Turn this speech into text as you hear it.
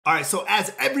All right, so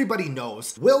as everybody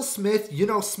knows, Will Smith,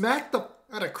 smacked the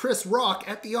out of Chris Rock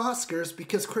at the Oscars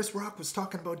because Chris Rock was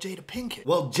talking about Jada Pinkett.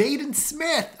 Well, Jaden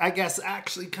Smith, I guess,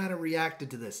 actually kind of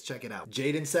reacted to this. Check it out.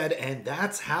 Jaden said, and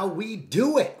that's how we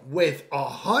do it, with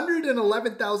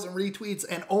 111,000 retweets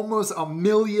and almost 1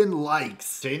 million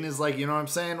likes. Jaden is like, you know what I'm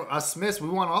saying? Us Smiths, we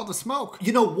want all the smoke.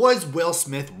 Was Will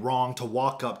Smith wrong to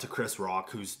walk up to Chris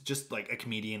Rock, who's just like a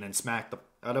comedian, and smack the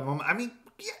out of him? I mean,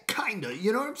 yeah, kinda,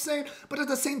 you know what I'm saying? But at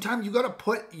the same time, you gotta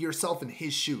put yourself in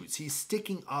his shoes. He's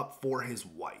sticking up for his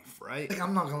wife, right? Like,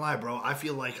 I'm not gonna lie, bro. I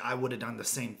feel like I would have done the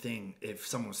same thing if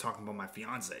someone was talking about my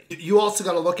fiance. You also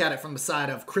gotta look at it from the side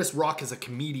of Chris Rock as a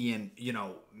comedian,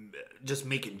 just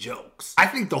making jokes. I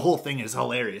think the whole thing is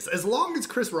hilarious. As long as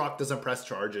Chris Rock doesn't press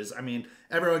charges, I mean,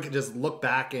 everyone can just look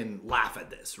back and laugh at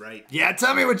this, right? Yeah,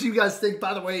 tell me what you guys think.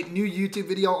 By the way, new YouTube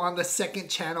video on the second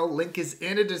channel. Link is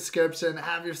in the description.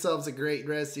 Have yourselves a great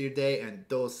rest of your day, and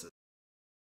doses.